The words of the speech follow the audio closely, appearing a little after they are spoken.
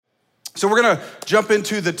So we're gonna jump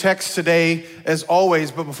into the text today as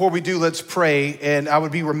always, but before we do, let's pray. And I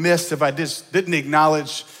would be remiss if I just didn't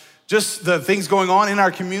acknowledge just the things going on in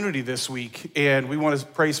our community this week. And we wanna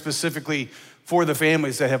pray specifically for the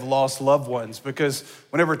families that have lost loved ones, because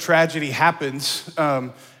whenever tragedy happens,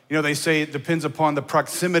 they say it depends upon the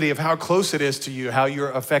proximity of how close it is to you, how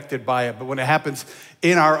you're affected by it. But when it happens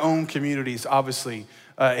in our own communities, obviously,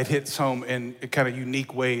 it hits home in kind of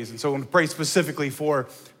unique ways. And so I want to pray specifically for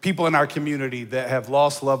people in our community that have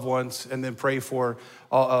lost loved ones, and then pray for,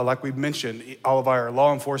 like we mentioned, all of our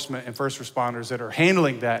law enforcement and first responders that are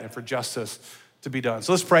handling that, and for justice to be done.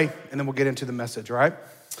 So let's pray, and then we'll get into the message, all right?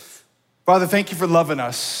 Father, thank you for loving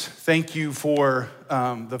us. Thank you for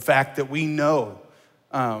the fact that we know,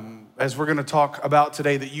 as we're gonna talk about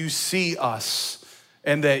today, that you see us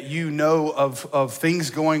and that you know of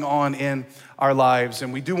things going on in our lives.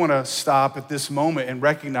 And we do wanna stop at this moment and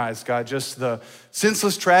recognize, God, just the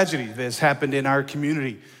senseless tragedy that has happened in our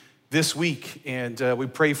community this week. And we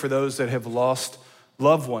pray for those that have lost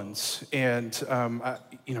loved ones. And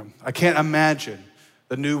I can't imagine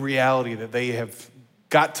the new reality that they have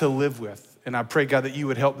got to live with. And I pray, God, that you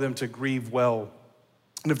would help them to grieve well.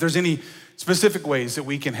 And if there's any specific ways that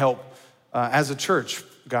we can help as a church,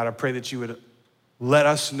 God, I pray that you would let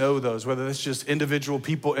us know those, whether it's just individual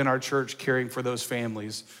people in our church caring for those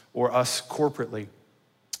families or us corporately.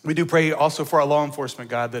 We do pray also for our law enforcement,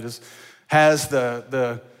 God, that has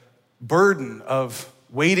the burden of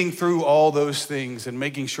wading through all those things and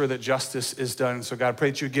making sure that justice is done. So God, I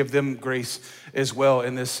pray that you give them grace as well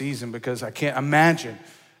in this season, because I can't imagine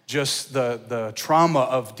just the trauma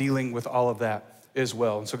of dealing with all of that as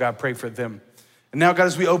well. And so God, I pray for them. And now, God,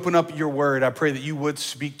 as we open up your word, I pray that you would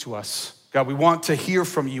speak to us. God, we want to hear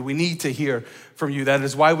from you. We need to hear from you. That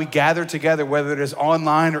is why we gather together, whether it is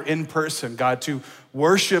online or in person, God, to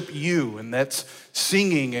worship you. And that's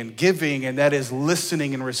singing and giving, and that is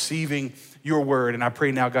listening and receiving your word. And I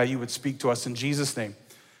pray now, God, you would speak to us in Jesus' name.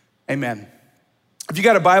 Amen. If you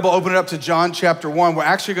got a Bible, open it up to John chapter 1. We're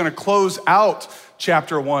actually gonna close out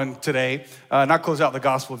chapter 1 today. Not close out the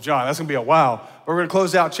Gospel of John. That's gonna be a while. But we're gonna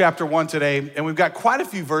close out chapter 1 today. And we've got quite a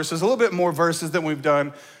few verses, a little bit more verses than we've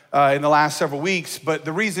done in the last several weeks. But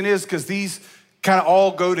the reason is because these kind of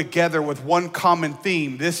all go together with one common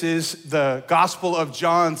theme. This is the Gospel of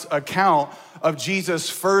John's account of Jesus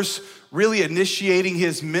first really initiating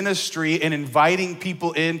his ministry and inviting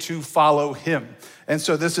people in to follow him. And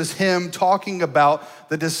so this is him talking about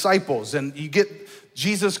the disciples. And you get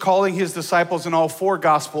Jesus calling his disciples in all four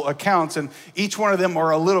gospel accounts, and each one of them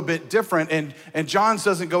are a little bit different. And John's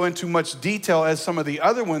doesn't go into much detail as some of the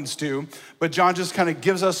other ones do, but John just kind of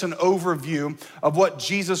gives us an overview of what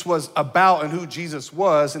Jesus was about and who Jesus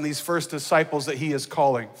was in these first disciples that he is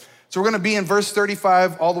calling. So we're gonna be in verse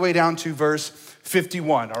 35 all the way down to verse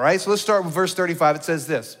 51, all right? So let's start with verse 35. It says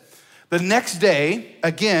this: the next day,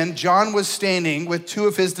 again, John was standing with two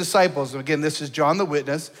of his disciples. And again, this is John the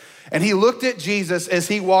witness. And he looked at Jesus as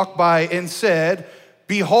he walked by and said,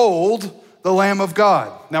 "Behold, the Lamb of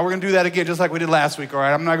God." Now we're gonna do that again, just like we did last week, all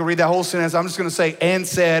right? I'm not gonna read that whole sentence. I'm just gonna say, "and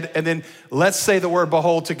said," and then let's say the word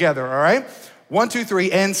behold together, all right? 1, 2,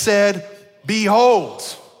 3, and said, "Behold."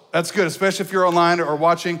 That's good, especially if you're online or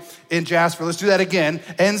watching in Jasper. Let's do that again.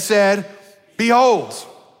 And said, "Behold,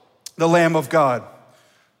 the Lamb of God."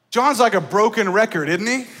 John's like a broken record, isn't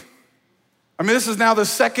he? I mean, this is now the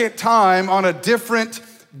second time on a different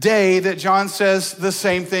day that John says the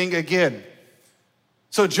same thing again.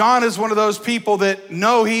 So John is one of those people that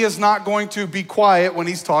know he is not going to be quiet when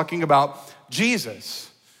he's talking about Jesus.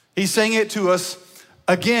 He's saying it to us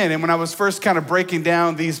again. And when I was first kind of breaking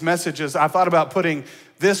down these messages, I thought about putting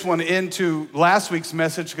this one into last week's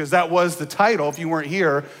message, because that was the title, if you weren't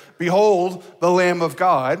here, "Behold, the Lamb of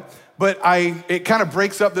God." But it kind of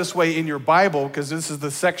breaks up this way in your Bible, because this is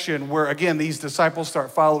the section where, again, these disciples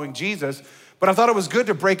start following Jesus. But I thought it was good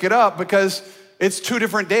to break it up because it's two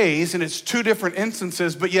different days and it's two different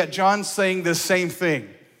instances, but yet John's saying the same thing.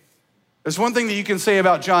 There's one thing that you can say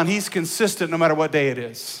about John: he's consistent no matter what day it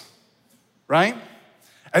is, right?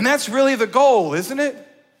 And that's really the goal, isn't it?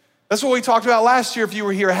 That's what we talked about last year if you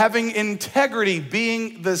were here, having integrity,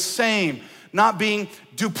 being the same, not being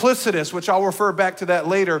duplicitous, which I'll refer back to that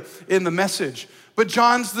later in the message. But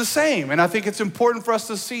John's the same, and I think it's important for us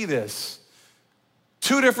to see this.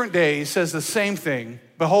 2 different days says the same thing: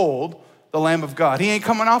 "Behold, the Lamb of God." He ain't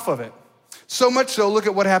coming off of it. So much so, look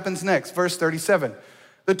at what happens next, verse 37.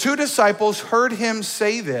 The 2 disciples heard him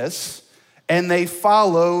say this, and they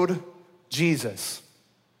followed Jesus.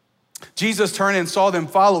 Jesus turned and saw them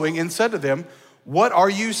following and said to them, "What are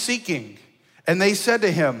you seeking?" And they said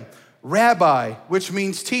to him, "Rabbi," which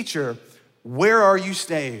means teacher, "where are you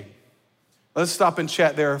staying?" Let's stop and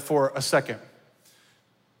chat there for a second.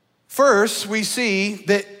 First, we see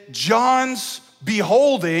that John's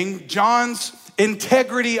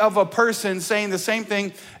integrity of a person saying the same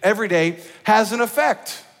thing every day has an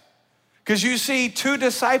effect. Because you see two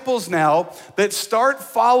disciples now that start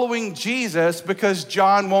following Jesus because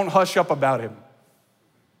John won't hush up about him.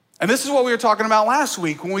 And this is what we were talking about last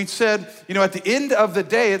week when we said, at the end of the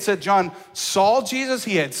day, it said John saw Jesus,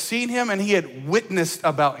 he had seen him, and he had witnessed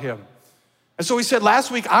about him. And so we said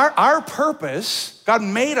last week, our purpose, God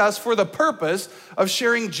made us for the purpose of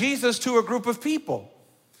sharing Jesus to a group of people.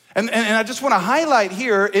 And I just want to highlight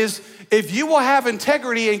here is if you will have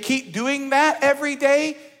integrity and keep doing that every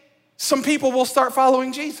day, some people will start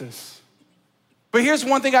following Jesus. But here's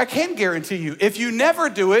one thing I can guarantee you. If you never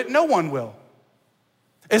do it, no one will.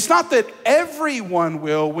 It's not that everyone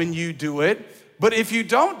will when you do it, but if you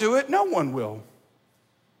don't do it, no one will.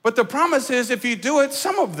 But the promise is if you do it,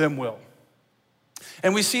 some of them will.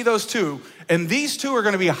 And we see those two. And these two are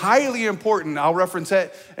going to be highly important. I'll reference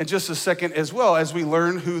that in just a second as well as we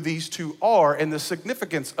learn who these two are and the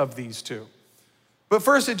significance of these two. But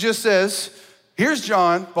first it just says, here's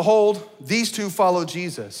John, behold, these two follow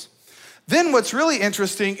Jesus. Then what's really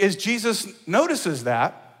interesting is Jesus notices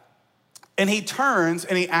that and he turns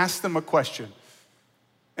and he asks them a question.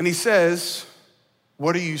 And he says,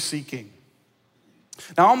 what are you seeking?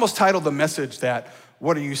 Now I almost titled the message that,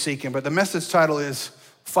 what are you seeking? But the message title is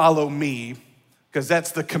Follow Me, because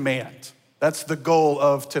that's the command. That's the goal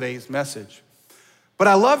of today's message. But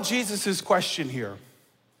I love Jesus's question here.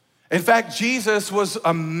 In fact, Jesus was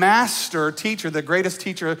a master teacher, the greatest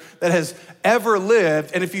teacher that has ever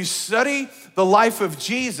lived. And if you study the life of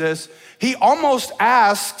Jesus, he almost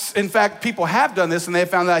asks, in fact, people have done this and they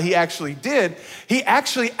found out he actually did. He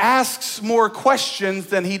actually asks more questions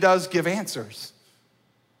than he does give answers.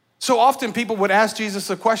 So often people would ask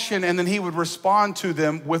Jesus a question and then he would respond to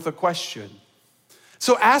them with a question.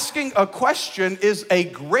 So asking a question is a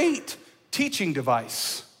great teaching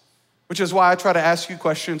device, which is why I try to ask you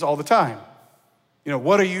questions all the time.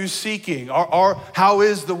 What are you seeking? Or how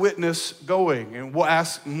is the witness going? And we'll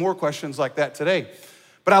ask more questions like that today.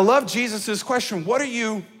 But I love Jesus's question, what are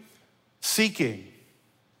you seeking?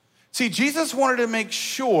 See, Jesus wanted to make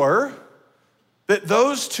sure that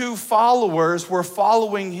those two followers were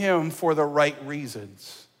following him for the right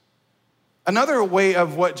reasons. Another way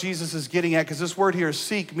of what Jesus is getting at, because this word here,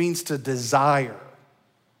 seek, means to desire.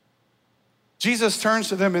 Jesus turns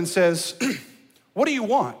to them and says, what do you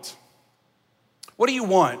want? What do you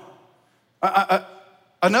want?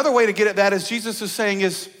 Another way to get at that is Jesus is saying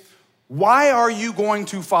is, why are you going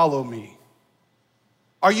to follow me?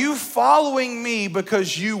 Are you following me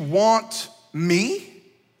because you want me?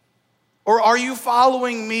 Or are you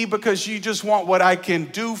following me because you just want what I can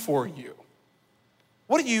do for you?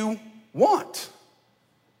 What do you want?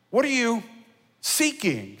 What are you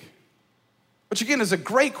seeking? Which again is a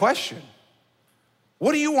great question.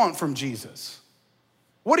 What do you want from Jesus?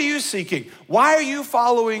 What are you seeking? Why are you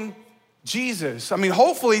following Jesus? I mean,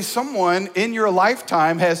 hopefully someone in your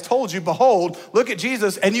lifetime has told you, behold, look at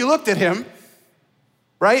Jesus, and you looked at him,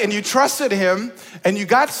 right? And you trusted him, and you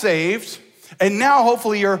got saved, and now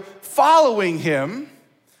hopefully you're following him.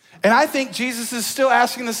 And I think Jesus is still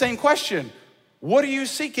asking the same question. What are you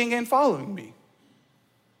seeking in following me?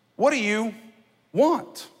 What do you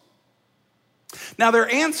want? Now their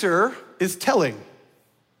answer is telling.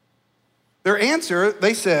 Their answer,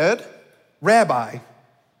 they said, Rabbi,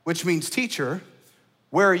 which means teacher,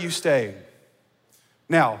 where are you staying?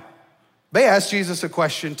 Now, they asked Jesus a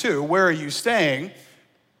question too, where are you staying?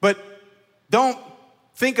 But don't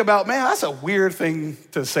think about, man, that's a weird thing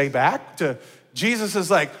to say back to. Jesus is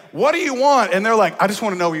like, what do you want? And they're like, I just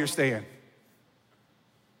want to know where you're staying.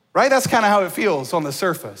 Right? That's kind of how it feels on the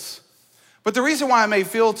surface. But the reason why it may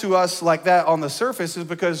feel to us like that on the surface is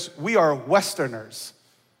because we are Westerners.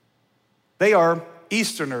 They are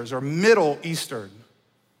Easterners or Middle Eastern.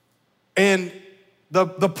 And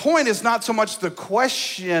the point is not so much the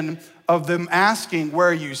question of them asking, where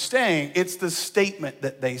are you staying? It's the statement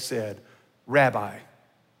that they said, Rabbi.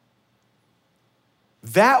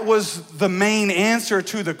 That was the main answer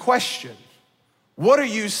to the question. What are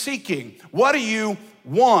you seeking? What do you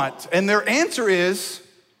want? And their answer is,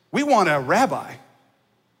 we want a rabbi.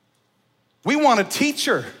 We want a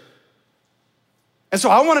teacher. And so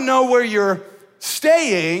I want to know where you're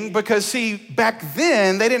staying because, see, back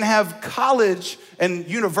then, they didn't have college and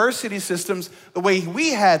university systems the way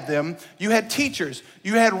we had them. You had teachers,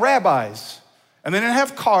 you had rabbis, and they didn't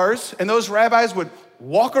have cars, and those rabbis would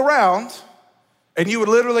walk around, and you would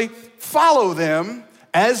literally follow them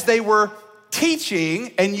as they were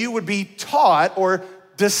teaching, and you would be taught or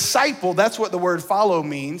discipled, that's what the word follow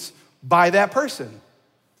means, by that person.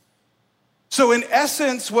 So in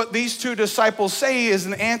essence, what these two disciples say is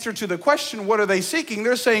an answer to the question, what are they seeking?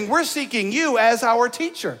 They're saying, we're seeking you as our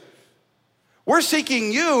teacher. We're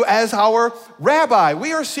seeking you as our rabbi.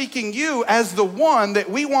 We are seeking you as the one that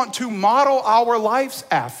we want to model our lives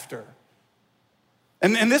after.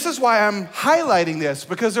 And this is why I'm highlighting this,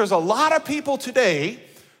 because there's a lot of people today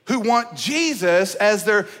who want Jesus as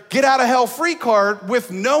their get out of hell free card with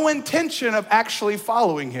no intention of actually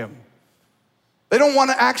following him. They don't want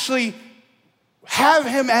to actually have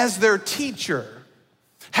him as their teacher,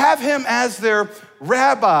 have him as their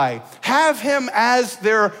rabbi, have him as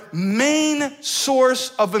their main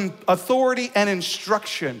source of authority and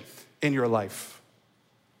instruction in your life.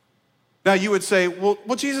 Now you would say, well,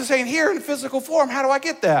 Jesus ain't here in physical form. How do I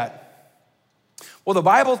get that? Well, the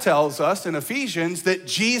Bible tells us in Ephesians that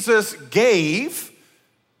Jesus gave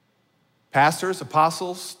pastors,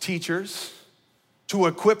 apostles, teachers to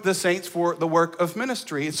equip the saints for the work of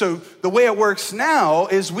ministry. And so the way it works now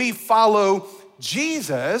is we follow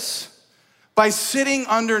Jesus by sitting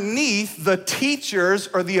underneath the teachers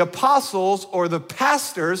or the apostles or the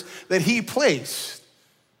pastors that he placed.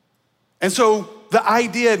 And so the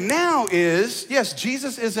idea now is, yes,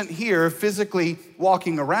 Jesus isn't here physically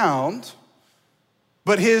walking around,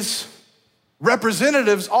 but his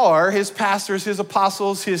representatives are his pastors, his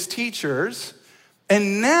apostles, his teachers.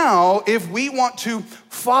 And now, if we want to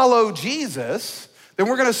follow Jesus, then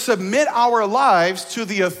we're gonna submit our lives to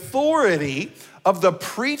the authority of the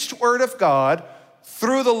preached word of God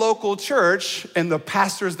through the local church and the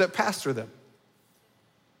pastors that pastor them.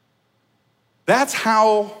 That's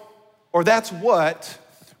how, or that's what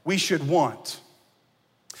we should want.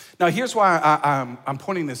 Now, here's why I'm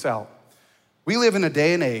pointing this out. We live in a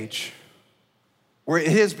day and age where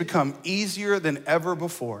it has become easier than ever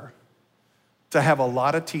before to have a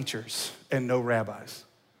lot of teachers and no rabbis.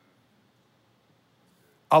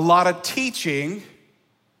 A lot of teaching.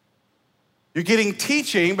 You're getting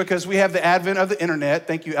teaching because we have the advent of the internet.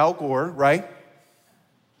 Thank you, Al Gore, right?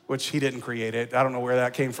 Which he didn't create it. I don't know where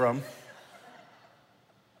that came from.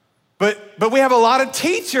 But we have a lot of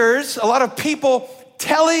teachers, a lot of people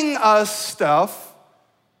telling us stuff,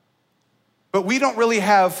 but we don't really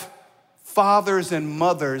have fathers and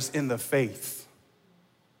mothers in the faith.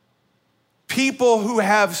 People who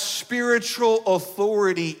have spiritual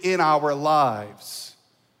authority in our lives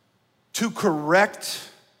to correct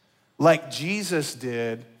like Jesus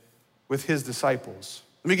did with his disciples.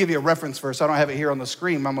 Let me give you a reference verse. I don't have it here on the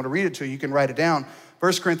screen. I'm going to read it to you. You can write it down.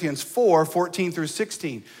 1 Corinthians 4, 14 through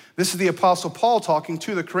 16. This is the Apostle Paul talking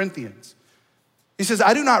to the Corinthians. He says,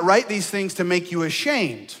 I do not write these things to make you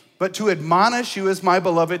ashamed, but to admonish you as my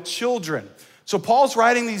beloved children. So Paul's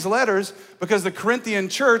writing these letters because the Corinthian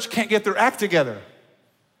church can't get their act together.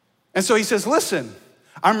 And so he says, listen,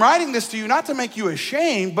 I'm writing this to you not to make you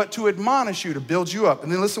ashamed, but to admonish you, to build you up.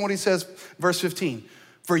 And then listen what he says, verse 15.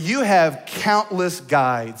 For you have countless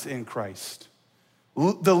guides in Christ.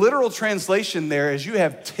 The literal translation there is you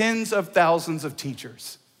have tens of thousands of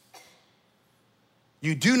teachers.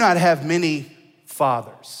 You do not have many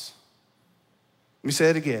fathers. Let me say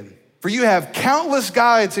it again. For you have countless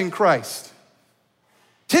guides in Christ.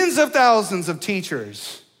 Tens of thousands of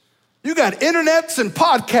teachers. You got internets and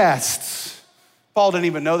podcasts. Paul didn't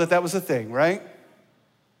even know that that was a thing, right?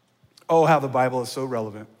 Oh, how the Bible is so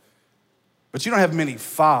relevant. But you don't have many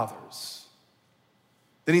fathers.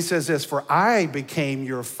 Then he says this, for I became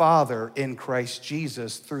your father in Christ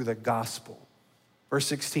Jesus through the gospel. Verse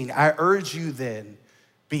 16, I urge you then,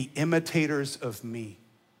 be imitators of me.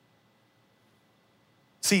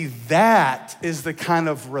 See, that is the kind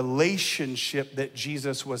of relationship that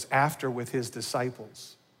Jesus was after with his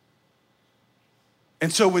disciples.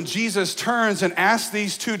 And so when Jesus turns and asks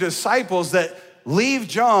these two disciples that leave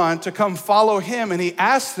John to come follow him, and he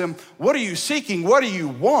asks them, what are you seeking? What do you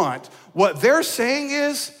want? What they're saying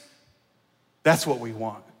is, that's what we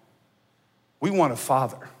want. We want a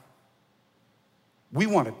father. We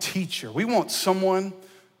want a teacher. We want someone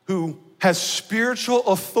who has spiritual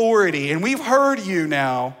authority. And we've heard you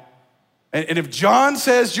now. And if John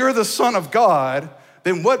says you're the Son of God,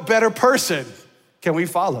 then what better person can we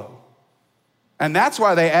follow? And that's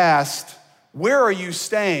why they asked, where are you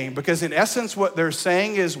staying? Because in essence, what they're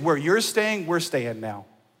saying is where you're staying, we're staying now.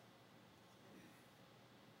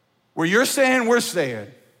 Where you're staying, we're staying.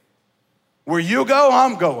 Where you go,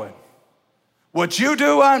 I'm going. What you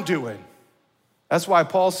do, I'm doing. That's why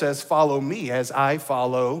Paul says, follow me as I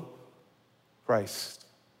follow Christ.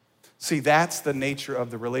 See, that's the nature of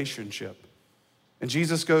the relationship. And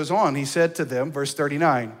Jesus goes on, he said to them, verse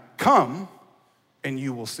 39, come and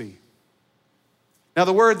you will see. Now,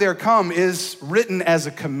 the word there, come, is written as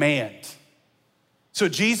a command. So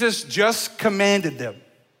Jesus just commanded them,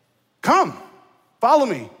 come, follow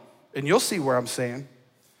me, and you'll see where I'm saying.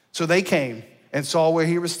 So they came and saw where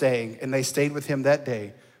he was staying, and they stayed with him that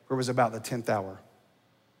day, for it was about the 10th hour.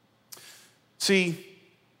 See,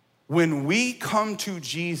 when we come to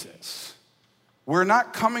Jesus, we're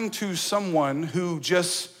not coming to someone who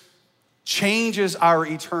just changes our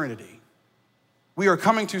eternity. We are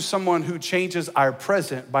coming to someone who changes our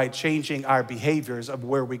present by changing our behaviors of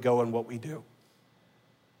where we go and what we do.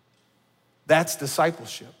 That's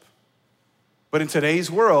discipleship. But in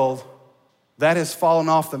today's world, that has fallen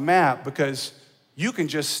off the map because you can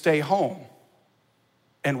just stay home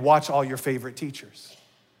and watch all your favorite teachers.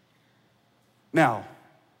 Now,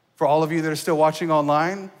 for all of you that are still watching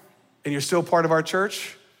online and you're still part of our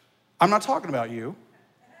church, I'm not talking about you.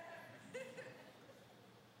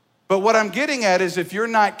 But what I'm getting at is if you're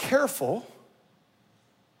not careful,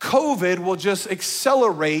 COVID will just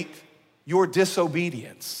accelerate your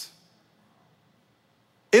disobedience.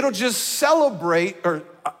 It'll just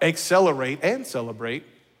accelerate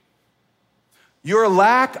your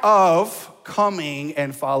lack of coming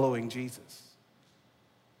and following Jesus.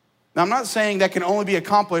 Now, I'm not saying that can only be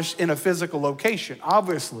accomplished in a physical location,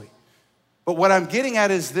 obviously. But what I'm getting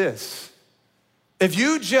at is this. If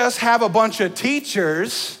you just have a bunch of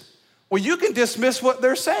teachers, well, you can dismiss what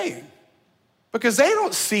they're saying because they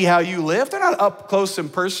don't see how you live. They're not up close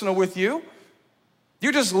and personal with you.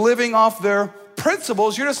 You're just living off their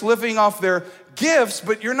principles. You're just living off their gifts,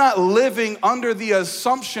 but you're not living under the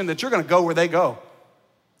assumption that you're going to go where they go.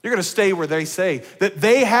 You're going to stay where they say, that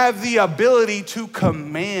they have the ability to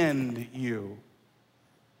command you.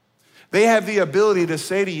 They have the ability to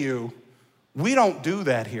say to you, we don't do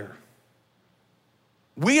that here.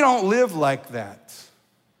 We don't live like that.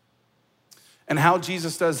 And how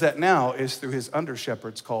Jesus does that now is through his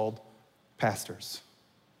under-shepherds called pastors,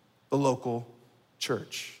 the local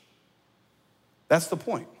church. That's the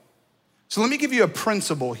point. So let me give you a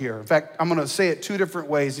principle here. In fact, I'm gonna say it two different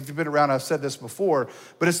ways. If you've been around, I've said this before,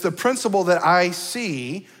 but it's the principle that I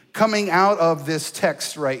see coming out of this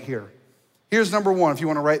text right here. Here's number one, if you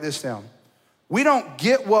wanna write this down. We don't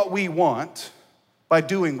get what we want by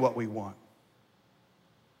doing what we want.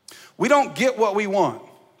 We don't get what we want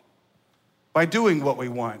by doing what we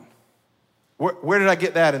want. Where did I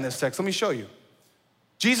get that in this text? Let me show you.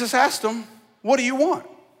 Jesus asked them, what do you want?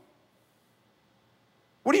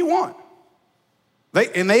 What do you want?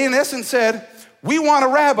 They in essence said, we want a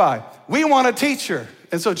rabbi. We want a teacher.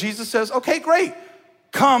 And so Jesus says, okay, great.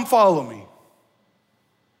 Come follow me.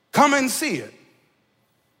 Come and see it.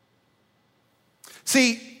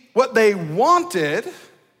 See, what they wanted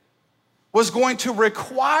was going to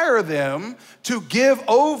require them to give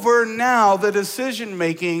over now the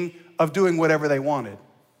decision-making of doing whatever they wanted.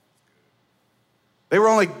 They were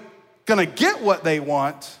only gonna get what they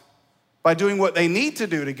want by doing what they need to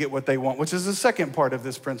do to get what they want, which is the second part of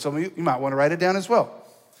this principle. You might wanna write it down as well.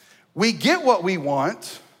 We get what we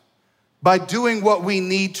want by doing what we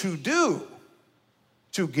need to do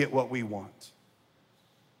to get what we want.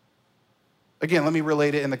 Again, let me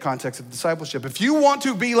relate it in the context of discipleship. If you want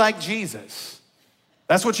to be like Jesus,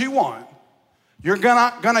 that's what you want, you're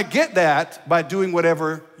gonna get that by doing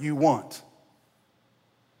whatever you want.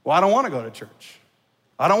 Well, I don't wanna go to church.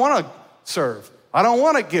 I don't wanna serve. I don't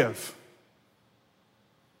wanna give.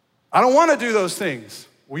 I don't wanna do those things.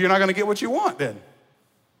 Well, you're not gonna get what you want then.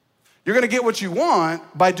 You're gonna get what you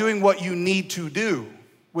want by doing what you need to do,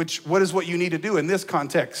 what is what you need to do in this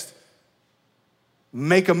context?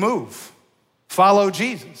 Make a move. Follow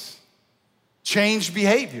Jesus. Change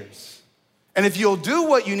behaviors. And if you'll do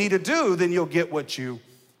what you need to do, then you'll get what you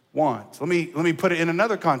want. Let me put it in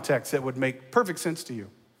another context that would make perfect sense to you.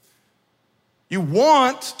 You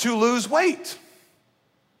want to lose weight.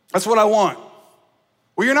 That's what I want.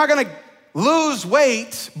 Well, you're not gonna lose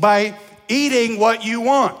weight by eating what you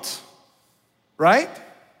want, right?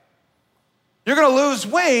 You're gonna lose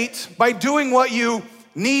weight by doing what you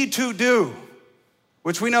need to do,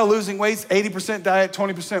 which we know losing weight's 80% diet,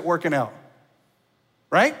 20% working out,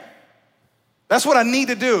 right? That's what I need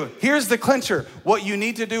to do. Here's the clincher. What you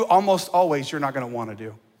need to do, almost always you're not gonna wanna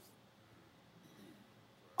do.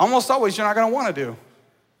 Almost always you're not gonna wanna do.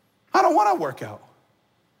 I don't wanna work out.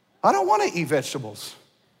 I don't wanna eat vegetables.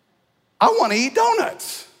 I wanna eat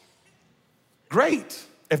donuts. Great.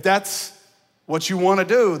 If that's what you wanna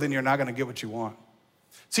do, then you're not gonna get what you want.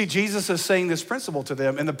 See, Jesus is saying this principle to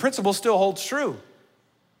them, and the principle still holds true.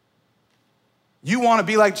 You wanna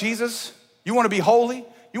be like Jesus? You wanna be holy?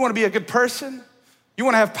 You wanna be a good person? You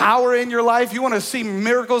wanna have power in your life? You wanna see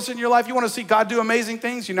miracles in your life? You wanna see God do amazing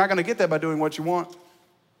things? You're not gonna get that by doing what you want.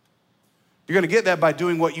 You're gonna get that by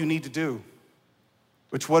doing what you need to do.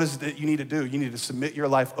 What is it that you need to do? You need to submit your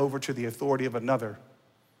life over to the authority of another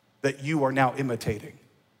that you are now imitating,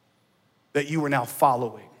 that you are now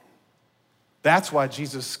following. That's why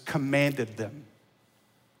Jesus commanded them.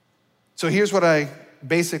 So here's what I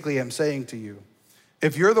basically am saying to you.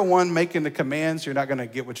 If you're the one making the commands, you're not gonna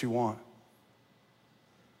get what you want.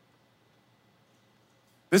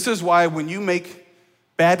 This is why when you make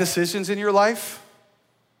bad decisions in your life,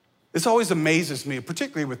 this always amazes me,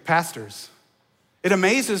 particularly with pastors. It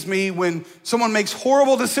amazes me when someone makes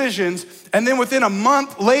horrible decisions and then within a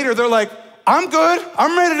month later, they're like, I'm good,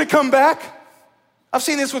 I'm ready to come back. I've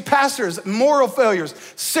seen this with pastors, moral failures.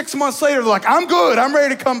 6 months later, they're like, I'm good, I'm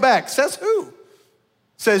ready to come back. Says who?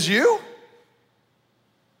 Says you?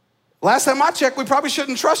 Last time I checked, we probably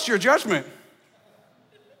shouldn't trust your judgment.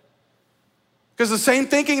 Because the same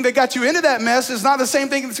thinking that got you into that mess is not the same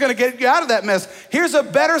thinking that's gonna get you out of that mess. Here's a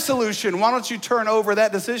better solution. Why don't you turn over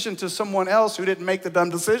that decision to someone else who didn't make the dumb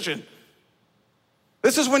decision?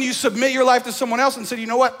 This is when you submit your life to someone else and say, you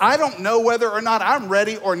know what? I don't know whether or not I'm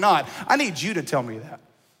ready or not. I need you to tell me that.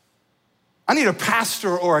 I need a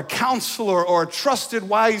pastor or a counselor or a trusted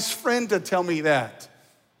wise friend to tell me that.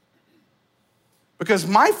 Because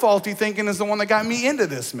my faulty thinking is the one that got me into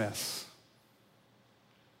this mess.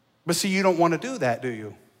 But see, you don't want to do that, do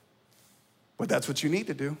you? But that's what you need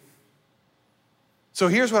to do. So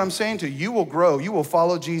here's what I'm saying to you. You will grow, you will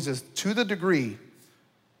follow Jesus to the degree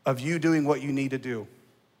of you doing what you need to do.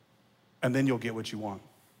 And then you'll get what you want.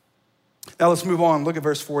 Now let's move on. Look at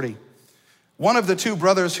verse 40. One of the two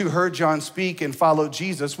brothers who heard John speak and followed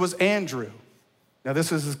Jesus was Andrew. Now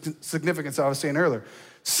this is the significance I was saying earlier.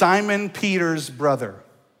 Simon Peter's brother.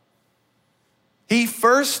 He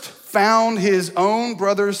first found his own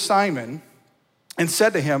brother Simon and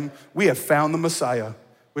said to him, we have found the Messiah,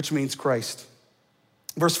 which means Christ.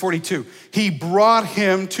 Verse 42, he brought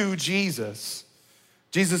him to Jesus.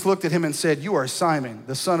 Jesus looked at him and said, you are Simon,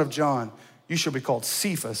 the son of John. You shall be called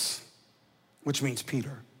Cephas, which means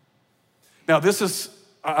Peter. Now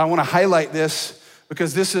I wanna highlight this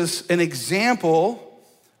because this is an example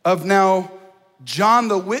of now John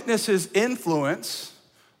the Witness's influence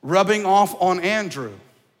rubbing off on Andrew.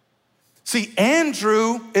 See,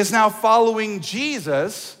 Andrew is now following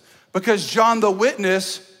Jesus because John the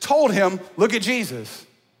Witness told him, look at Jesus.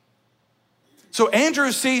 So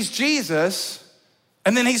Andrew sees Jesus,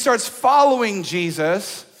 and then he starts following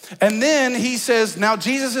Jesus, and then he says, now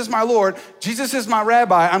Jesus is my Lord, Jesus is my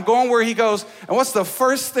rabbi, I'm going where he goes, and what's the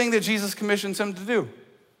first thing that Jesus commissions him to do?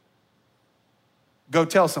 Go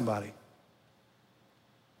tell somebody.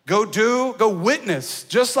 Go witness,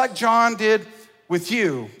 just like John did with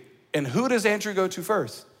you. And who does Andrew go to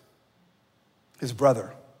first? His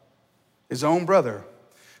brother, his own brother.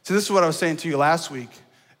 So this is what I was saying to you last week.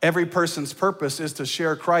 Every person's purpose is to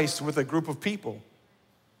share Christ with a group of people.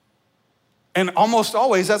 And almost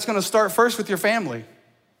always that's gonna start first with your family.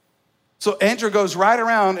 So Andrew goes right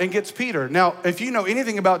around and gets Peter. Now, if you know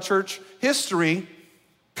anything about church history,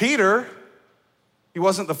 Peter, he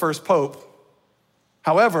wasn't the first pope.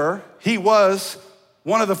 However, he was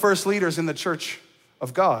one of the first leaders in the church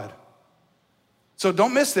of God. So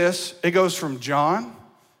don't miss this. It goes from John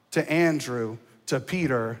to Andrew to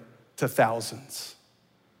Peter to thousands.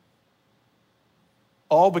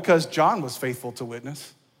 All because John was faithful to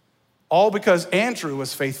witness. All because Andrew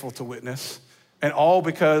was faithful to witness. And all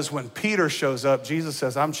because when Peter shows up, Jesus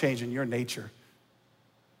says, I'm changing your nature.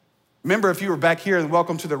 Remember, if you were back here and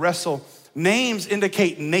welcome to the wrestle, names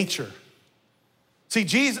indicate nature. See,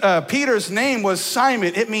 Peter's name was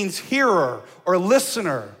Simon. It means hearer or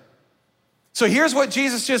listener. So here's what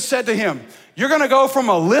Jesus just said to him. You're gonna go from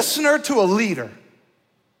a listener to a leader.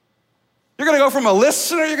 You're gonna go from a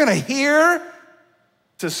listener, you're gonna hear,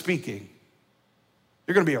 to speaking.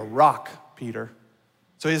 You're gonna be a rock, Peter.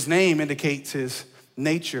 So his name indicates his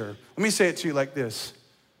nature. Let me say it to you like this.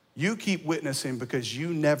 You keep witnessing because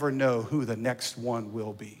you never know who the next one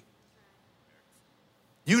will be.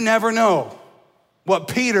 You never know what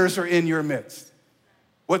Peters are in your midst.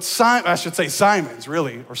 I should say Simons,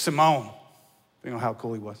 really, or Simone. You know how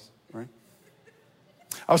cool he was, right?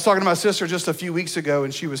 I was talking to my sister just a few weeks ago,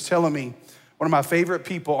 and she was telling me one of my favorite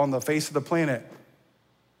people on the face of the planet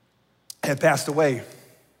had passed away.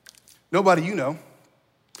 Nobody you know.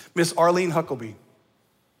 Miss Arlene Huckleby.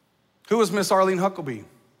 Who was Miss Arlene Huckleby?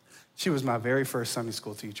 She was my very first Sunday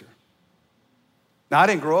school teacher. Now, I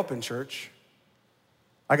didn't grow up in church.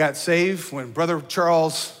 I got saved when Brother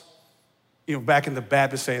Charles, back in the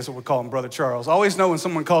Baptist days, what we call him Brother Charles. I always know when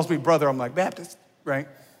someone calls me brother, I'm like, Baptist, right?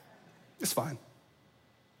 It's fine.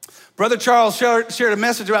 Brother Charles shared a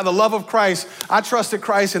message about the love of Christ. I trusted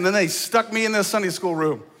Christ, and then they stuck me in this Sunday school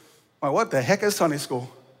room. I'm like, what the heck is Sunday school?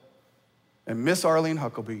 And Miss Arlene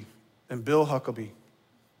Huckabee and Bill Huckabee,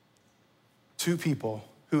 two people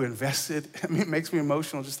who invested, it makes me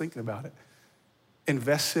emotional just thinking about it,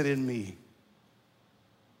 invested in me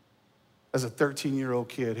as a 13-year-old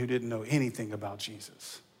kid who didn't know anything about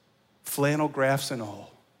Jesus. Flannel graphs and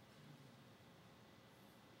all.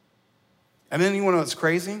 And then you wanna know what's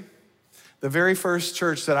crazy? The very first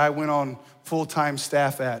church that I went on full-time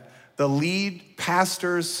staff at, the lead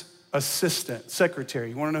pastor's assistant, secretary,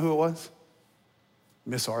 you wanna know who it was?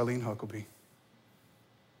 Miss Arlene Huckabee.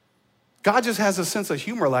 God just has a sense of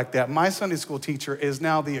humor like that. My Sunday school teacher is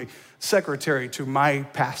now the secretary to my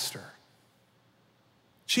pastor.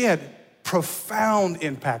 She had profound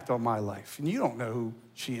impact on my life. And you don't know who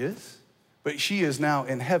she is, but she is now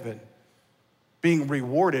in heaven being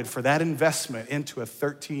rewarded for that investment into a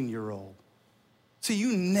 13-year-old. See,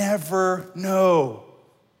 you never know.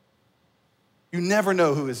 You never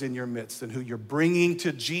know who is in your midst and who you're bringing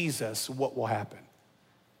to Jesus, what will happen.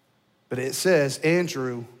 But it says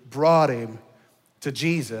Andrew brought him to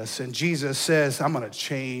Jesus, and Jesus says, I'm gonna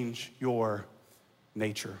change your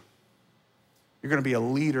nature. You're gonna be a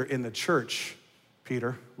leader in the church,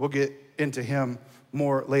 Peter. We'll get into him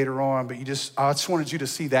more later on, but I just wanted you to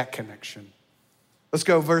see that connection. Let's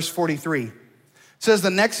go, verse 43. It says,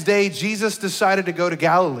 the next day, Jesus decided to go to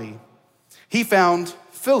Galilee. He found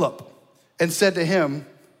Philip and said to him,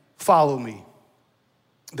 follow me.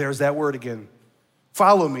 There's that word again,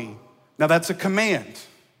 follow me. Now that's a command.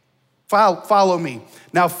 Follow me.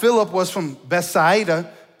 Now Philip was from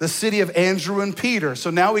Bethsaida, the city of Andrew and Peter.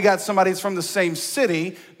 So now we got somebody that's from the same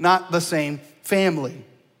city, not the same family.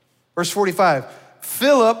 Verse 45,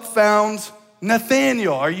 Philip found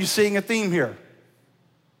Nathanael. Are you seeing a theme here?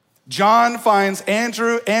 John finds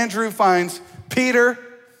Andrew, Andrew finds Peter,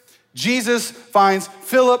 Jesus finds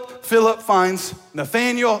Philip, Philip finds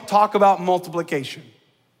Nathanael. Talk about multiplication.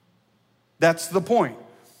 That's the point.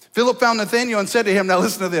 Philip found Nathanael and said to him, now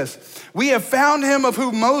listen to this. We have found him of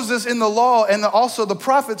whom Moses in the law and also the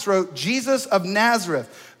prophets wrote, Jesus of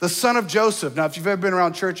Nazareth, the son of Joseph. Now, if you've ever been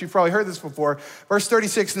around church, you've probably heard this before. Verse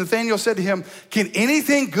 36, Nathanael said to him, can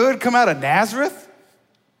anything good come out of Nazareth?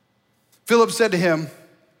 Philip said to him,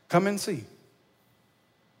 come and see.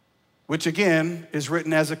 Which again is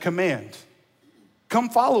written as a command. Come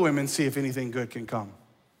follow him and see if anything good can come.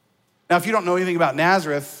 Now, if you don't know anything about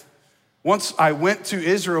Nazareth, once I went to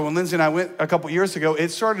Israel, and Lindsay and I went a couple years ago, it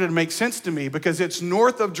started to make sense to me because it's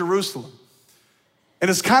north of Jerusalem.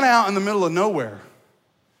 And it's kind of out in the middle of nowhere.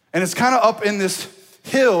 And it's kind of up in this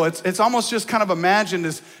hill. It's almost just kind of imagine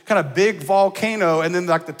this kind of big volcano, and then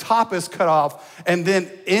like the top is cut off. And then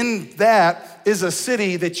in that is a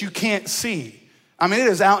city that you can't see. I mean, it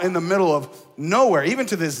is out in the middle of nowhere. Even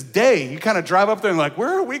to this day, you kind of drive up there and like, where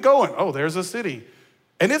are we going? Oh, there's a city.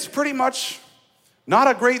 And it's pretty much not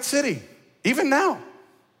a great city. Even now.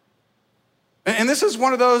 And this is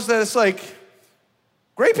one of those that it's like,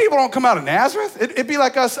 great people don't come out of Nazareth. It'd be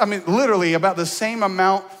like us, I mean, literally about the same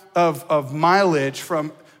amount of mileage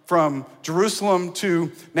from Jerusalem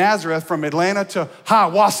to Nazareth, from Atlanta to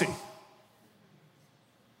Hiawassee.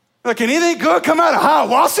 Like, can anything good come out of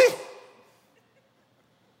Hiawassee?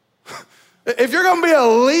 If you're gonna be a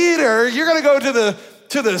leader, you're gonna go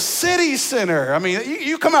to the city center. I mean,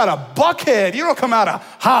 you come out of Buckhead, you don't come out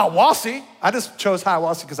of Hiawassee. I just chose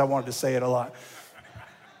Hiawassee because I wanted to say it a lot.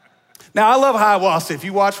 Now, I love Hiawassee. If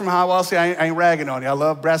you watch from Hiawassee, I ain't ragging on you. I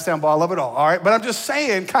love Brasstown Ball, I love it all right? But I'm just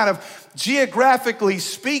saying, kind of geographically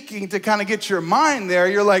speaking, to kind of get your mind there,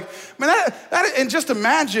 you're like, man, and just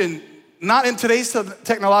imagine, not in today's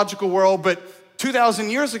technological world, but 2,000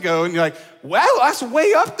 years ago, and you're like, wow, that's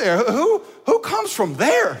way up there. Who comes from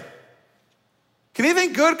there? Can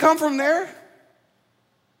anything good come from there?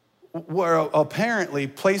 Where apparently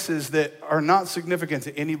places that are not significant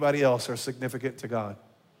to anybody else are significant to God.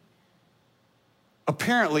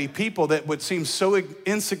 Apparently people that would seem so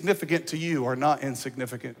insignificant to you are not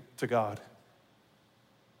insignificant to God.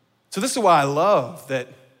 So this is why I love that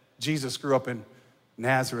Jesus grew up in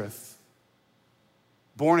Nazareth,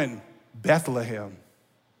 born in Bethlehem.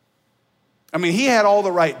 I mean, he had all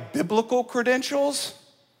the right biblical credentials,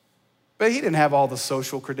 but he didn't have all the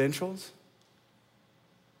social credentials.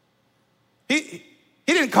 He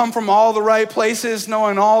didn't come from all the right places,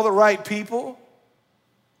 knowing all the right people.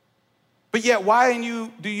 But yet, why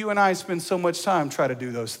do you and I spend so much time trying to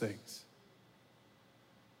do those things?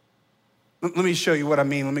 Let me show you what I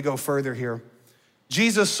mean. Let me go further here.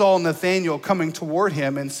 Jesus saw Nathanael coming toward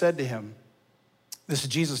him and said to him, this is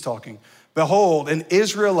Jesus talking, behold, an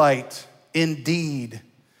Israelite indeed,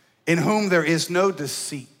 in whom there is no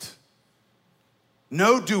deceit,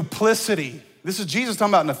 no duplicity. This is Jesus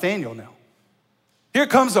talking about Nathanael now. Here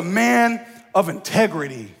comes a man of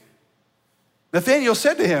integrity. Nathanael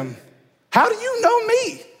said to him, how do you know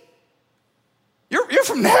me? You're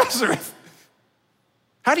from Nazareth.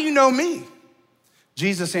 How do you know me?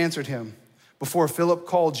 Jesus answered him, before Philip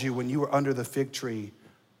called you when you were under the fig tree,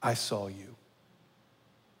 I saw you.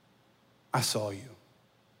 I saw you.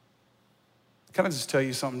 Can I just tell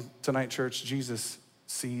you something tonight, church? Jesus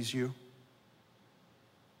sees you.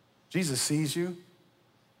 Jesus sees you.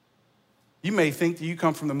 You may think that you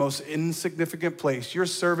come from the most insignificant place. You're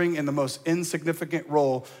serving in the most insignificant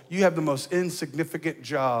role. You have the most insignificant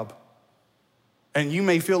job. And you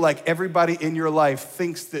may feel like everybody in your life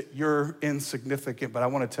thinks that you're insignificant, but I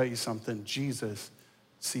want to tell you something. Jesus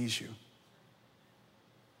sees you.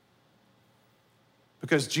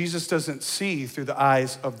 Because Jesus doesn't see through the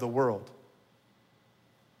eyes of the world.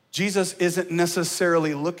 Jesus isn't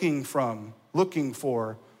necessarily looking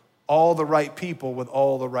for all the right people with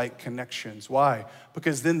all the right connections. Why?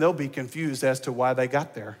 Because then they'll be confused as to why they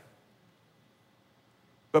got there.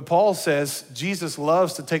 But Paul says Jesus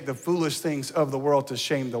loves to take the foolish things of the world to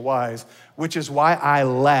shame the wise, which is why I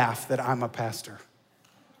laugh that I'm a pastor.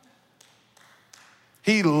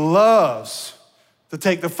 He loves to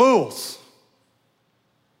take the fools.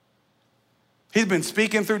 He's been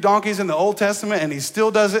speaking through donkeys in the Old Testament, and he still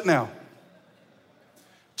does it now.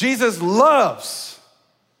 Jesus loves.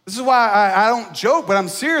 This is why I don't joke, but I'm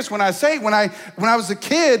serious when I say when I was a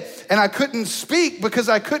kid and I couldn't speak because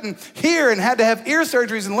I couldn't hear and had to have ear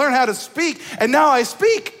surgeries and learn how to speak, and now I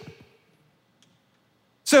speak.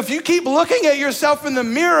 So if you keep looking at yourself in the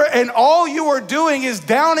mirror and all you are doing is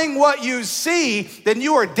downing what you see, then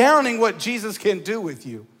you are downing what Jesus can do with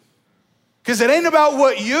you. Because it ain't about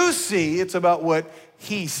what you see, it's about what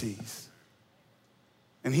he sees.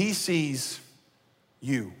 And he sees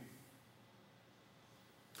you.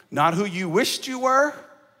 Not who you wished you were,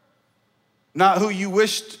 not what you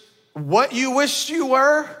wished you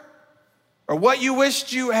were, or what you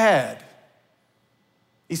wished you had.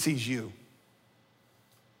 He sees you.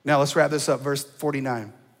 Now let's wrap this up, verse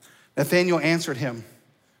 49. Nathanael answered him,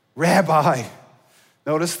 Rabbi.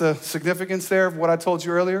 Notice the significance there of what I told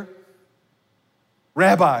you earlier?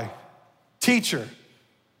 Rabbi, teacher,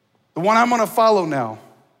 the one I'm gonna follow now.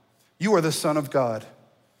 You are the Son of God.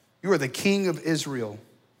 You are the King of Israel.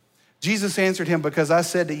 Jesus answered him, because I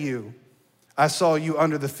said to you, I saw you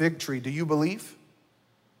under the fig tree. Do you believe?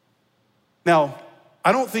 Now,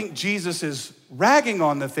 I don't think Jesus is ragging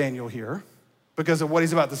on Nathanael here because of what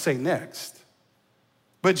he's about to say next.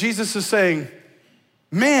 But Jesus is saying,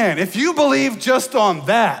 man, if you believe just on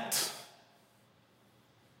that,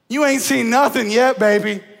 you ain't seen nothing yet,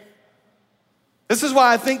 baby. This is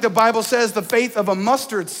why I think the Bible says the faith of a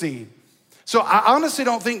mustard seed. So I honestly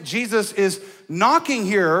don't think Jesus is knocking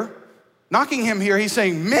him here. He's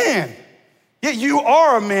saying, man, yeah, you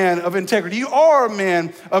are a man of integrity. You are a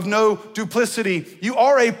man of no duplicity. You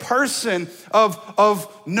are a person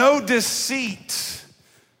of no deceit,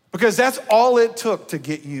 because that's all it took to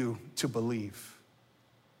get you to believe.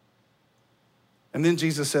 And then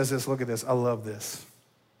Jesus says this, look at this, I love this.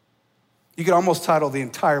 You could almost title the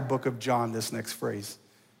entire book of John this next phrase.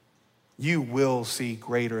 You will see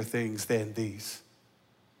greater things than these.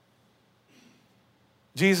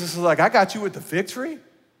 Jesus is like, I got you with the fig tree.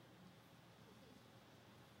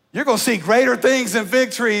 You're gonna see greater things than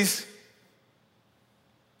fig trees.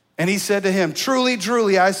 And he said to him, truly,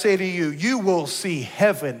 truly, I say to you, you will see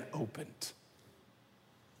heaven opened.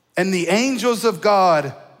 And the angels of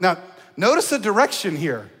God, now notice the direction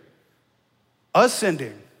here,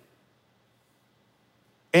 ascending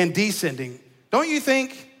and descending. Don't you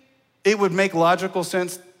think it would make logical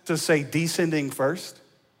sense to say descending first?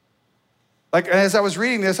 Like, as I was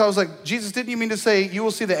reading this, I was like, Jesus, didn't you mean to say you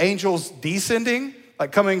will see the angels descending,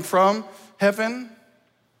 like coming from heaven,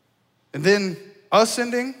 and then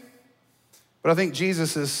ascending? But I think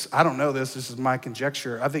Jesus is, I don't know this is my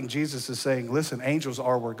conjecture. I think Jesus is saying, listen, angels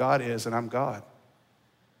are where God is, and I'm God.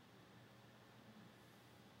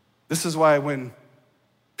 This is why when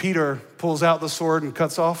Peter pulls out the sword and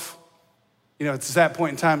cuts off, it's that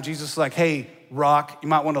point in time, Jesus is like, hey, Rock, you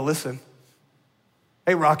might want to listen.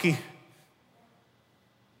 Hey, Rocky.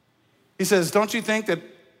 He says, don't you think that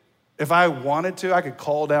if I wanted to, I could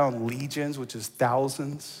call down legions, which is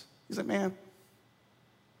thousands? He's like, man.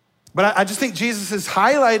 But I just think Jesus is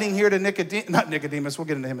highlighting here to Nicodemus, we'll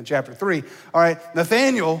get into him in chapter 3. All right,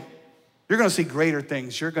 Nathanael, you're gonna see greater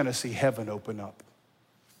things. You're gonna see heaven open up.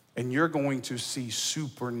 And you're going to see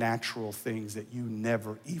supernatural things that you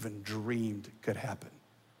never even dreamed could happen.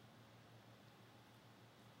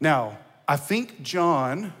 Now, I think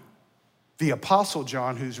John, the Apostle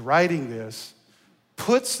John, who's writing this,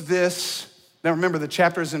 puts this, now remember the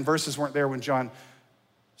chapters and verses weren't there when John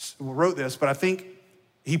wrote this, but I think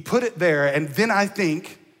he put it there, and then I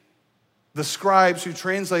think the scribes who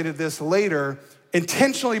translated this later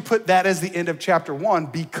intentionally put that as the end of chapter 1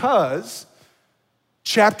 because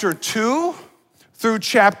chapter 2 through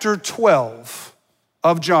chapter 12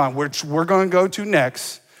 of John, which we're going to go to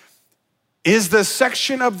next, is the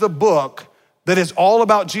section of the book that is all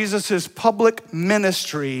about Jesus' public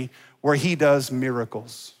ministry where he does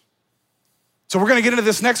miracles. So we're gonna get into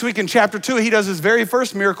this next week in chapter 2. He does his very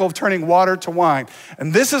first miracle of turning water to wine.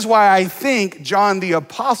 And this is why I think John the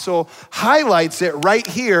Apostle highlights it right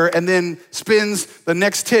here and then spends the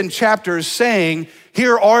next 10 chapters saying,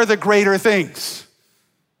 here are the greater things.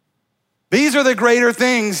 These are the greater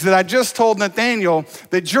things that I just told Nathaniel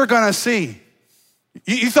that you're gonna see.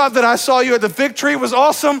 You thought that I saw you at the fig tree was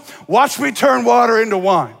awesome? Watch me turn water into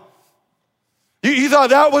wine. You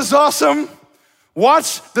thought that was awesome?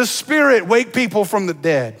 Watch the Spirit wake people from the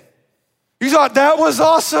dead. You thought that was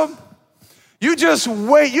awesome? You just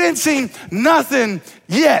wait. You ain't seen nothing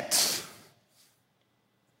yet.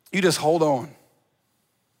 You just hold on.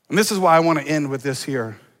 And this is why I want to end with this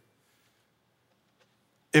here.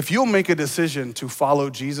 If you'll make a decision to follow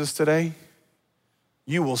Jesus today,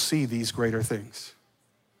 you will see these greater things.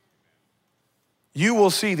 You will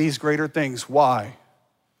see these greater things. Why?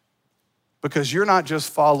 Because you're not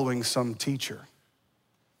just following some teacher.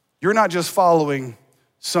 You're not just following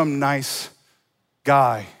some nice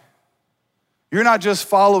guy. You're not just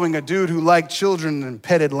following a dude who liked children and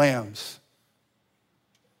petted lambs.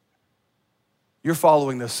 You're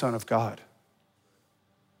following the Son of God,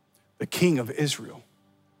 the King of Israel,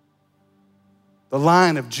 the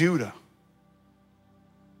Lion of Judah,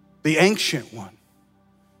 the Ancient One,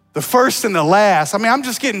 the first and the last. I mean, I'm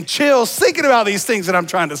just getting chills thinking about these things that I'm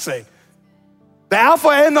trying to say. The Alpha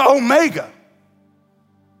and the Omega.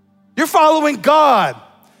 You're following God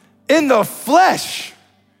in the flesh.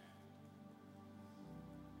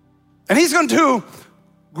 And he's gonna do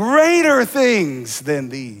greater things than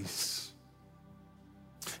these.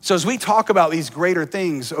 So as we talk about these greater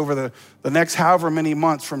things over the next however many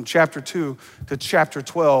months from chapter 2 to chapter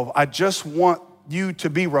 12, I just want you to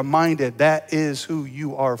be reminded that is who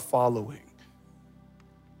you are following.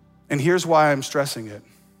 And here's why I'm stressing it.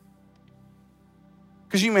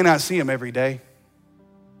 Because you may not see him every day.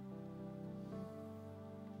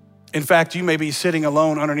 In fact, you may be sitting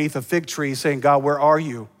alone underneath a fig tree saying, God, where are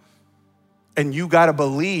you? And you gotta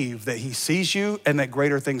believe that he sees you and that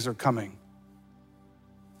greater things are coming.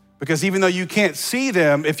 Because even though you can't see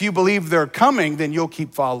them, if you believe they're coming, then you'll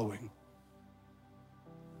keep following.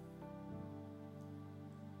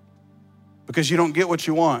 Because you don't get what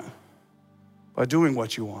you want by doing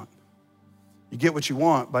what you want. You get what you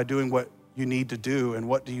want by doing what you need to do. And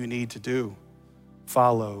what do you need to do?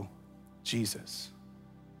 Follow Jesus.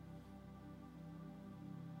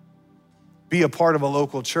 Be a part of a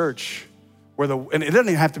local church where and it doesn't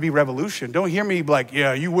even have to be Revolution. Don't hear me like,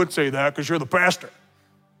 yeah, you would say that because you're the pastor.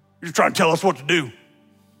 You're just trying to tell us what to do. It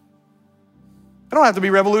don't have to be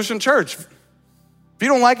Revolution Church. If you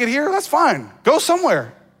don't like it here, that's fine. Go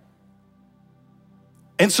somewhere.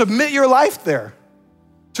 And submit your life there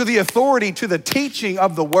to the authority, to the teaching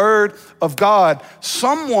of the Word of God.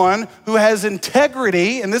 Someone who has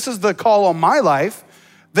integrity, and this is the call on my life,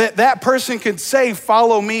 that person could say,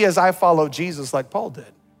 follow me as I follow Jesus, like Paul did.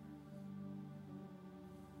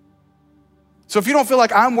 So if you don't feel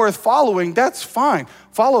like I'm worth following, that's fine.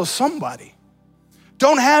 Follow somebody.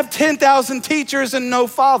 Don't have 10,000 teachers and no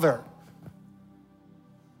father.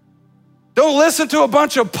 Don't listen to a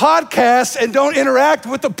bunch of podcasts and don't interact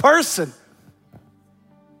with the person.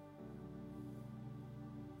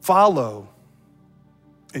 Follow,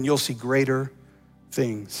 and you'll see greater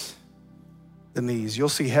things than these. You'll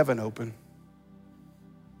see heaven open.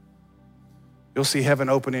 You'll see heaven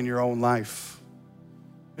open in your own life.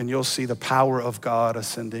 And you'll see the power of God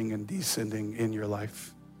ascending and descending in your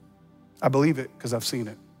life. I believe it because I've seen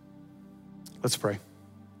it. Let's pray.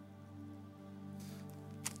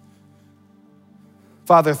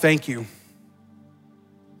 Father, thank you.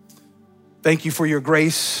 Thank you for your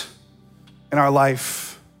grace in our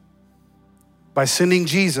life by sending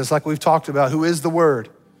Jesus, like we've talked about, who is the Word.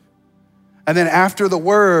 And then after the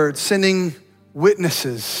Word, sending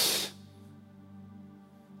witnesses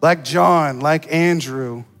like John, like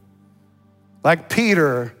Andrew, like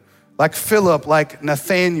Peter, like Philip, like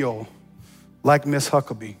Nathaniel, like Miss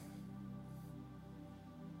Huckabee.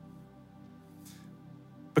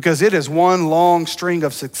 Because it is one long string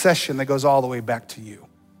of succession that goes all the way back to you.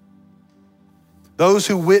 Those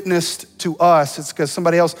who witnessed to us, it's because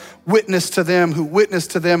somebody else witnessed to them, who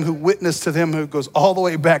witnessed to them, who witnessed to them, who goes all the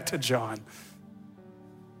way back to John.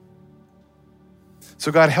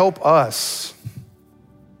 So God, help us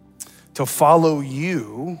to follow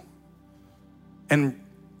you and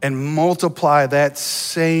multiply that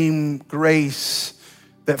same grace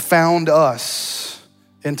that found us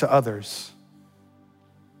into others.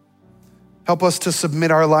 Help us to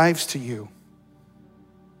submit our lives to you,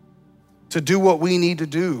 to do what we need to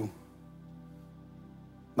do,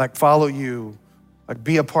 like follow you, like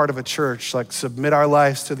be a part of a church, like submit our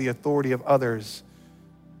lives to the authority of others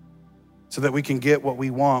so that we can get what we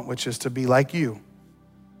want, which is to be like you.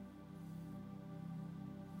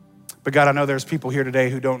 But God, I know there's people here today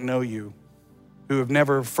who don't know you, who have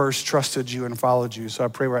never first trusted you and followed you. So I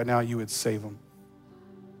pray right now you would save them.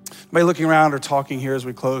 Anybody looking around or talking here as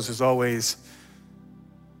we close, as always,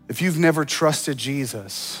 if you've never trusted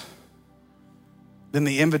Jesus, then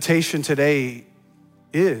the invitation today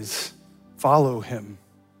is follow him.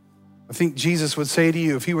 I think Jesus would say to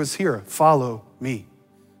you, if he was here, follow me.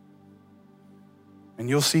 And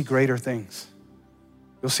you'll see greater things.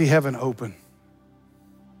 You'll see heaven open.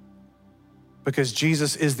 Because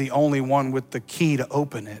Jesus is the only one with the key to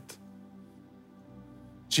open it.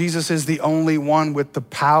 Jesus is the only one with the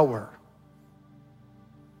power,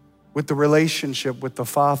 with the relationship with the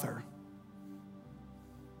Father.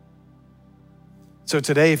 So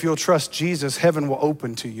today, if you'll trust Jesus, heaven will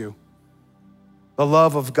open to you. The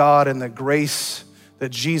love of God and the grace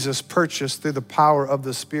that Jesus purchased through the power of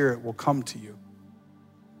the Spirit will come to you.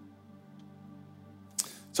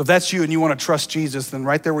 So if that's you and you want to trust Jesus, then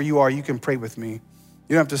right there where you are, you can pray with me. You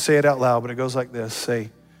don't have to say it out loud, but it goes like this.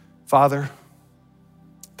 Say, Father,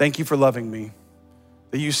 thank you for loving me,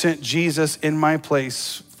 that you sent Jesus in my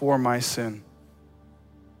place for my sin.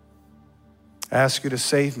 I ask you to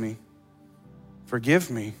save me, forgive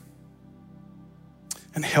me,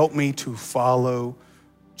 and help me to follow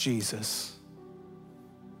Jesus.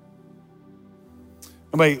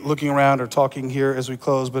 Nobody looking around or talking here as we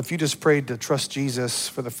close, but if you just prayed to trust Jesus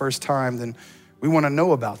for the first time, then we want to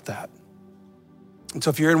know about that. And so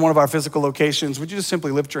if you're in one of our physical locations, would you just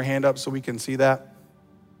simply lift your hand up so we can see that?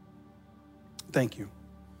 Thank you.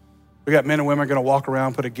 We got men and women going to walk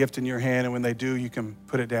around, put a gift in your hand, and when they do, you can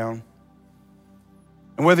put it down.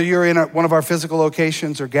 And whether you're in one of our physical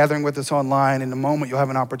locations or gathering with us online, in a moment you'll have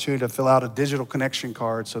an opportunity to fill out a digital connection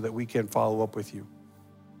card so that we can follow up with you.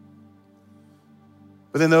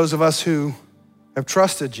 But then those of us who have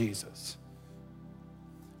trusted Jesus,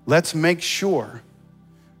 let's make sure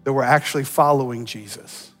that we're actually following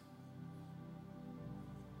Jesus,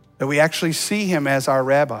 that we actually see him as our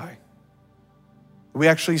rabbi, that we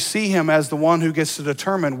actually see him as the one who gets to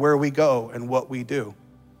determine where we go and what we do.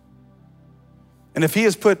 And if he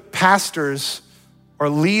has put pastors or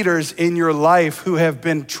leaders in your life who have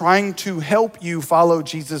been trying to help you follow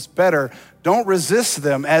Jesus better, don't resist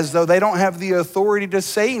them as though they don't have the authority to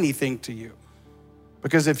say anything to you.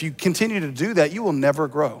 Because if you continue to do that, you will never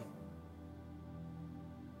grow.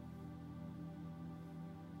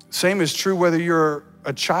 Same is true whether you're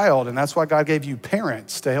a child, and that's why God gave you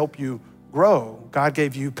parents to help you grow. God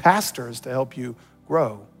gave you pastors to help you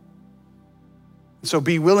grow. So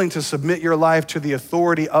be willing to submit your life to the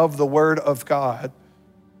authority of the Word of God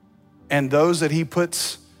and those that he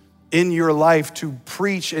puts in your life to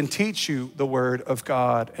preach and teach you the Word of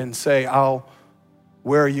God, and say,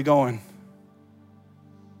 where are you going?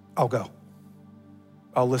 I'll go.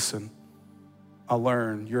 I'll listen. I'll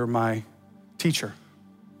learn. You're my teacher.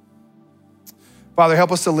 Father,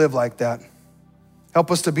 help us to live like that. Help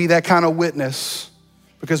us to be that kind of witness,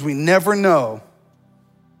 because we never know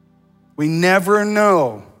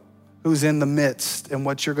who's in the midst and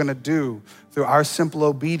what you're gonna do through our simple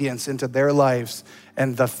obedience into their lives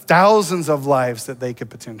and the thousands of lives that they could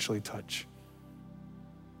potentially touch.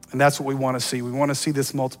 And that's what we wanna see. We wanna see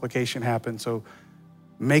this multiplication happen, so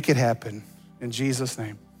make it happen. In Jesus'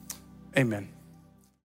 name, amen.